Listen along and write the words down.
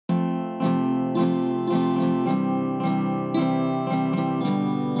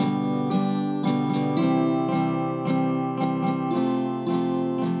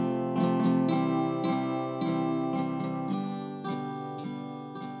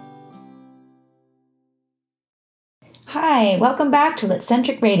Hi, welcome back to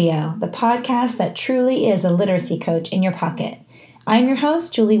Litcentric Radio, the podcast that truly is a literacy coach in your pocket. I'm your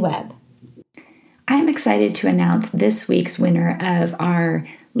host, Julie Webb. I'm excited to announce this week's winner of our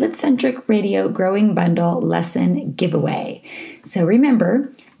Litcentric Radio Growing Bundle Lesson Giveaway. So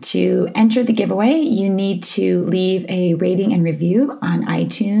remember, to enter the giveaway, you need to leave a rating and review on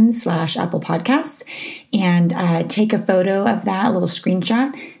iTunes/Apple Podcasts and take a photo of that, a little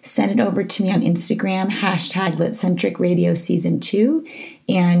screenshot, send it over to me on Instagram, #Litcentric Radio Season 2.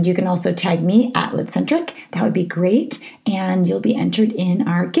 And you can also tag me at Litcentric. That would be great. And you'll be entered in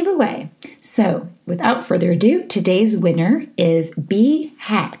our giveaway. So without further ado, today's winner is B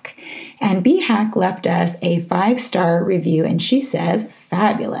Hack. And B Hack left us a 5-star review and she says,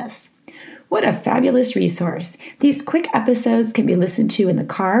 fabulous. What a fabulous resource. These quick episodes can be listened to in the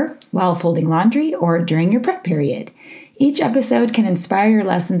car, while folding laundry, or during your prep period. Each episode can inspire your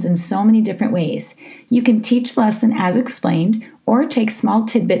lessons in so many different ways. You can teach the lesson as explained, or take small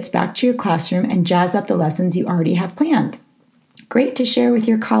tidbits back to your classroom and jazz up the lessons you already have planned. Great to share with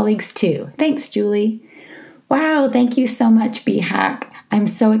your colleagues too. Thanks, Julie. Wow, thank you so much, B Hack. I'm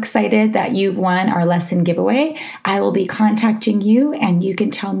so excited that you've won our lesson giveaway. I will be contacting you and you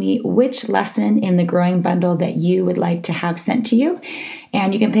can tell me which lesson in the Growing Bundle that you would like to have sent to you.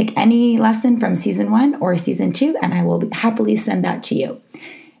 And you can pick any lesson from Season 1 or Season 2 and I will happily send that to you.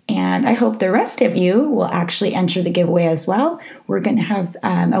 And I hope the rest of you will actually enter the giveaway as well. We're going to have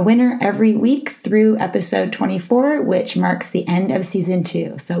a winner every week through episode 24, which marks the end of Season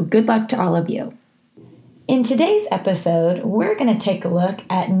 2. So good luck to all of you. In today's episode, we're going to take a look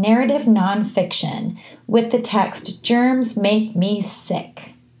at narrative nonfiction with the text Germs Make Me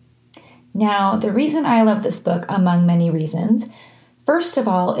Sick. Now, the reason I love this book, among many reasons, first of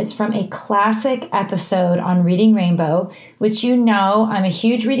all, it's from a classic episode on Reading Rainbow, which you know I'm a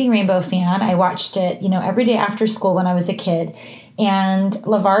huge Reading Rainbow fan. I watched it, every day after school when I was a kid. And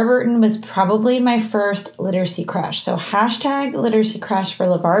LeVar Burton was probably my first literacy crush. So #literacy crush for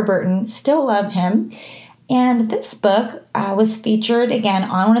LeVar Burton. Still love him. And this book was featured again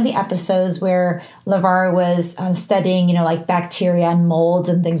on one of the episodes where LeVar was studying, like bacteria and molds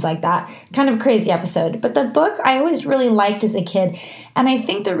and things like that. Kind of a crazy episode. But the book I always really liked as a kid. And I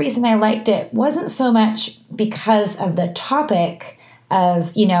think the reason I liked it wasn't so much because of the topic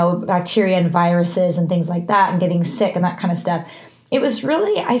of, bacteria and viruses and things like that and getting sick and that kind of stuff. It was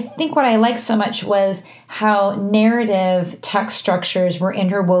really, I think what I liked so much was how narrative text structures were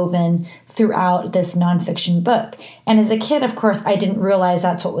interwoven throughout this nonfiction book. And as a kid, of course, I didn't realize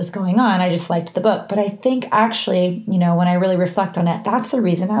that's what was going on. I just liked the book. But I think actually, when I really reflect on it, that's the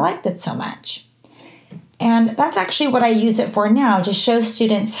reason I liked it so much. And that's actually what I use it for now, to show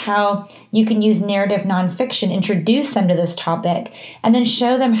students how you can use narrative nonfiction, introduce them to this topic, and then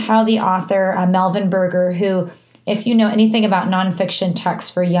show them how the author, Melvin Berger, who, if you know anything about nonfiction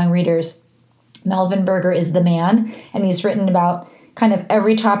texts for young readers, Melvin Berger is the man, and he's written about kind of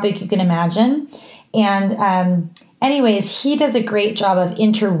every topic you can imagine. And anyways, he does a great job of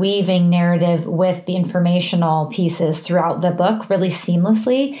interweaving narrative with the informational pieces throughout the book really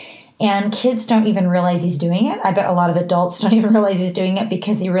seamlessly. And kids don't even realize he's doing it. I bet a lot of adults don't even realize he's doing it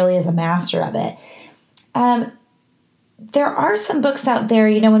because he really is a master of it. There are some books out there,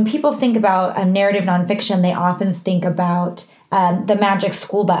 when people think about narrative nonfiction, they often think about the Magic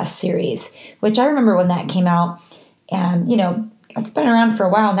School Bus series, which I remember when that came out. And, it's been around for a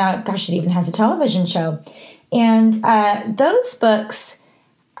while now. Gosh, it even has a television show. And those books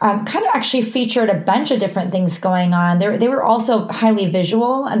kind of actually featured a bunch of different things going on. They were also highly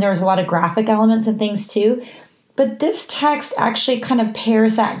visual, and there was a lot of graphic elements and things too. But this text actually kind of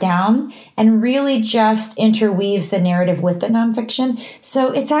pares that down and really just interweaves the narrative with the nonfiction.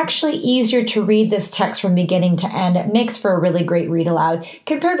 So it's actually easier to read this text from beginning to end. It makes for a really great read aloud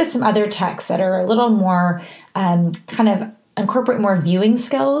compared to some other texts that are a little more kind of incorporate more viewing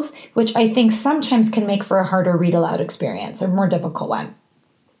skills, which I think sometimes can make for a harder read aloud experience or more difficult one.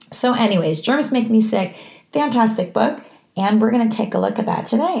 So anyways, Germs Make Me Sick, fantastic book, and we're going to take a look at that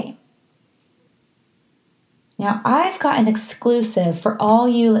today. Now, I've got an exclusive for all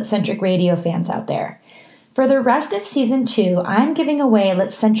you Litcentric Radio fans out there. For the rest of Season 2, I'm giving away a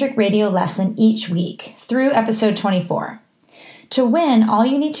Litcentric Radio lesson each week through episode 24. To win, all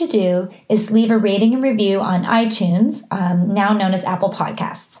you need to do is leave a rating and review on iTunes, now known as Apple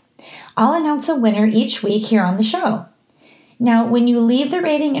Podcasts. I'll announce a winner each week here on the show. Now, when you leave the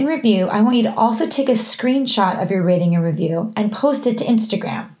rating and review, I want you to also take a screenshot of your rating and review and post it to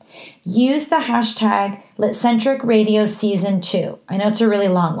Instagram. Use the hashtag Litcentric Radio Season 2. I know it's a really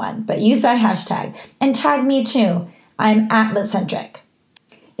long one, but use that hashtag and tag me too. I'm at Litcentric.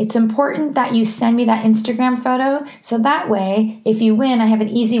 It's important that you send me that Instagram photo so that way, if you win, I have an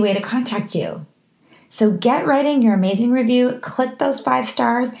easy way to contact you. So get writing your amazing review, click those 5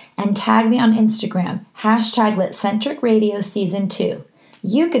 stars, and tag me on Instagram, #LitCentricRadio Season 2.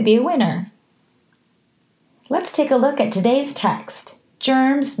 You could be a winner. Let's take a look at today's text.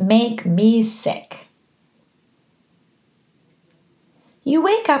 Germs make me sick. You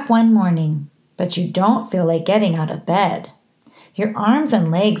wake up one morning, but you don't feel like getting out of bed. Your arms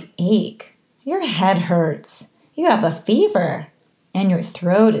and legs ache. Your head hurts. You have a fever, and your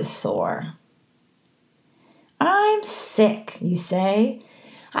throat is sore. I'm sick, you say.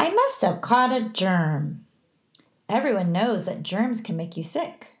 I must have caught a germ. Everyone knows that germs can make you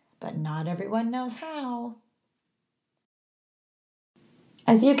sick, but not everyone knows how.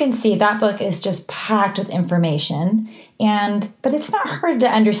 As you can see, that book is just packed with information, but it's not hard to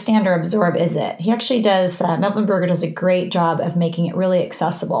understand or absorb, is it? He actually does, Melvin Berger does a great job of making it really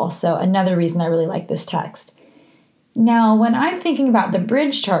accessible, so another reason I really like this text. Now, when I'm thinking about the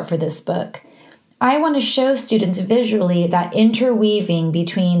bridge chart for this book, I want to show students visually that interweaving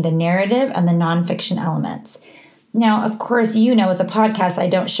between the narrative and the nonfiction elements. Now, of course, with the podcast, I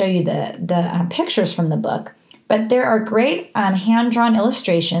don't show you the pictures from the book, but there are great hand-drawn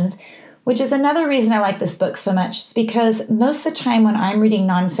illustrations, which is another reason I like this book so much. It's because most of the time when I'm reading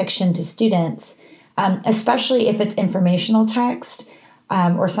nonfiction to students, especially if it's informational text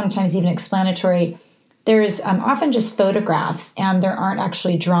or sometimes even explanatory, there's often just photographs and there aren't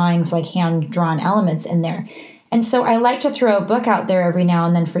actually drawings like hand-drawn elements in there. And so I like to throw a book out there every now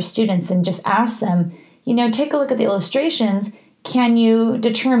and then for students and just ask them, take a look at the illustrations. Can you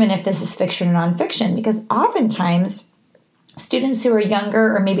determine if this is fiction or nonfiction? Because oftentimes students who are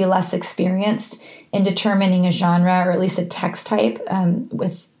younger or maybe less experienced in determining a genre or at least a text type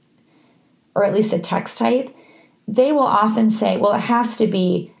they will often say, well, it has to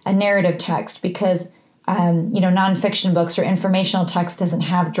be a narrative text because nonfiction books or informational text doesn't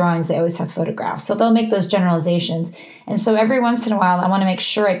have drawings. They always have photographs. So they'll make those generalizations. And so every once in a while, I want to make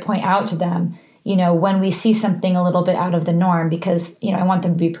sure I point out to them, when we see something a little bit out of the norm, because, I want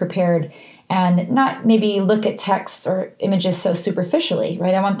them to be prepared and not maybe look at texts or images so superficially,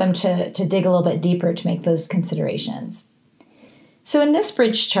 right? I want them to dig a little bit deeper to make those considerations. So in this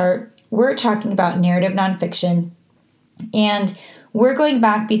bridge chart, we're talking about narrative nonfiction, and we're going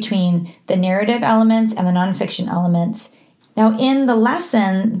back between the narrative elements and the nonfiction elements. Now, in the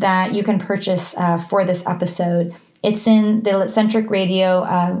lesson that you can purchase for this episode, it's in the LitCentric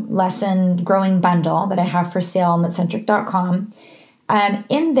Radio lesson growing bundle that I have for sale on litcentric.com.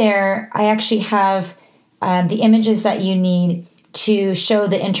 In there, I actually have the images that you need to show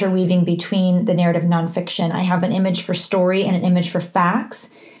the interweaving between the narrative and nonfiction. I have an image for story and an image for facts.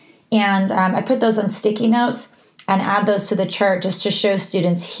 And I put those on sticky notes and add those to the chart just to show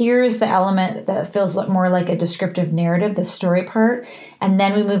students, here's the element that feels more like a descriptive narrative, the story part. And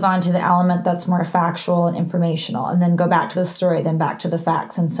then we move on to the element that's more factual and informational, and then go back to the story, then back to the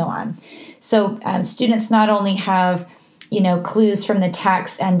facts, and so on. So students not only have clues from the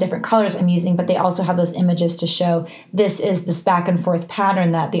text and different colors I'm using, but they also have those images to show this is this back and forth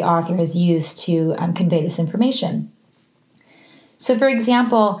pattern that the author has used to convey this information. So for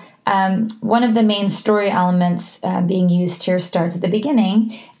example, one of the main story elements being used here starts at the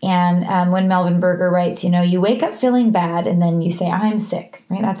beginning. And when Melvin Berger writes, you wake up feeling bad and then you say, I'm sick,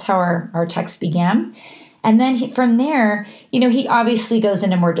 right? That's how our text began. And then from there, he obviously goes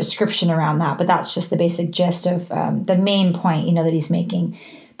into more description around that, but that's just the basic gist of the main point, that he's making.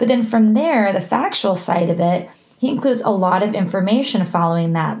 But then from there, the factual side of it, he includes a lot of information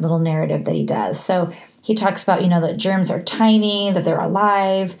following that little narrative that he does. So he talks about, that germs are tiny, that they're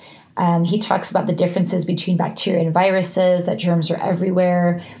alive. He talks about the differences between bacteria and viruses, that germs are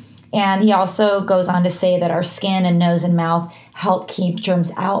everywhere. And he also goes on to say that our skin and nose and mouth help keep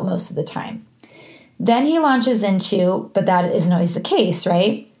germs out most of the time. Then he launches into, but that isn't always the case,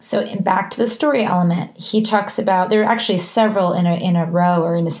 right? So back to the story element, he talks about, there are actually several in a row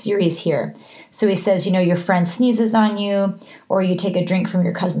or in a series here. So he says, your friend sneezes on you, or you take a drink from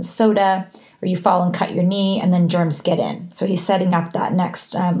your cousin's soda, or you fall and cut your knee, and then germs get in. So he's setting up that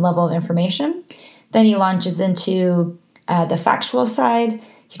next level of information. Then he launches into the factual side.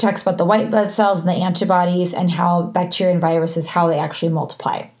 He talks about the white blood cells and the antibodies and how bacteria and viruses, how they actually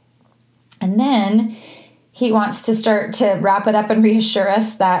multiply. And then he wants to start to wrap it up and reassure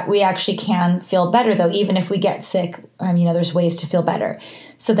us that we actually can feel better, though, even if we get sick, there's ways to feel better.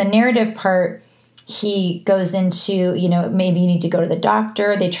 So the narrative part, he goes into, maybe you need to go to the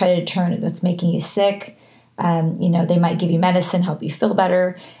doctor. They try to determine what's making you sick. They might give you medicine, help you feel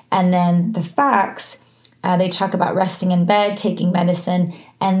better. And then the facts, They talk about resting in bed, taking medicine,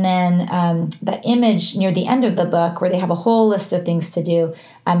 and then that image near the end of the book where they have a whole list of things to do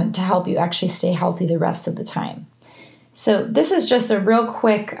to help you actually stay healthy the rest of the time. So this is just a real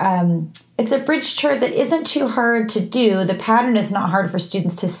quick, it's a bridge chart that isn't too hard to do. The pattern is not hard for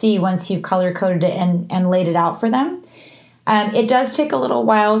students to see once you've color-coded it and laid it out for them. It does take a little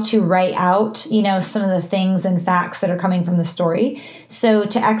while to write out, some of the things and facts that are coming from the story. So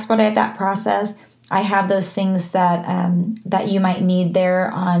to expedite that process, I have those things that you might need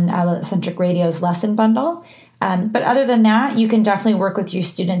there on Lit Centric Radio's lesson bundle. But other than that, you can definitely work with your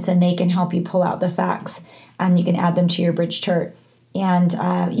students and they can help you pull out the facts and you can add them to your bridge chart. And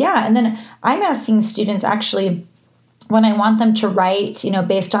and then I'm asking students actually, when I want them to write,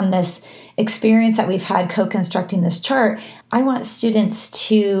 based on this experience that we've had co-constructing this chart, I want students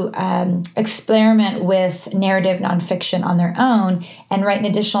to experiment with narrative nonfiction on their own and write an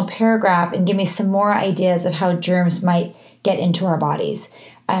additional paragraph and give me some more ideas of how germs might get into our bodies.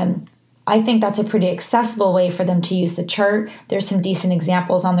 I think that's a pretty accessible way for them to use the chart. There's some decent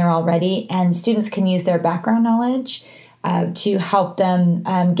examples on there already, and students can use their background knowledge to help them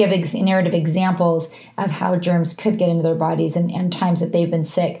give narrative examples of how germs could get into their bodies and times that they've been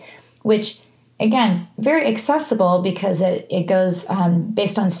sick, which, again, very accessible because it goes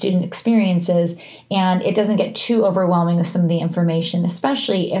based on student experiences and it doesn't get too overwhelming with some of the information,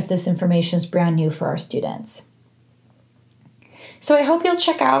 especially if this information is brand new for our students. So I hope you'll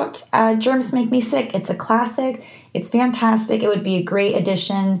check out Germs Make Me Sick. It's a classic. It's fantastic. It would be a great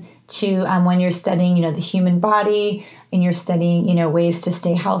addition to when you're studying, the human body and you're studying, ways to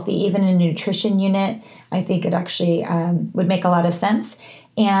stay healthy, even in a nutrition unit. I think it actually would make a lot of sense.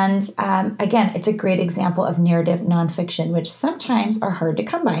 And again, it's a great example of narrative nonfiction, which sometimes are hard to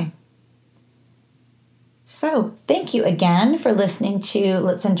come by. So thank you again for listening to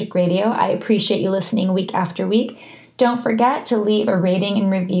Lit Centric Radio. I appreciate you listening week after week. Don't forget to leave a rating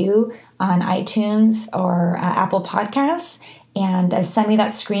and review on iTunes or Apple Podcasts. And send me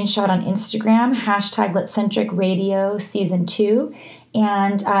that screenshot on Instagram, #LitCentricRadio Season 2.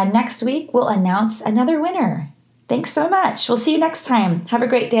 And next week, we'll announce another winner. Thanks so much. We'll see you next time. Have a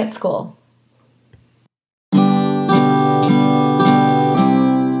great day at school.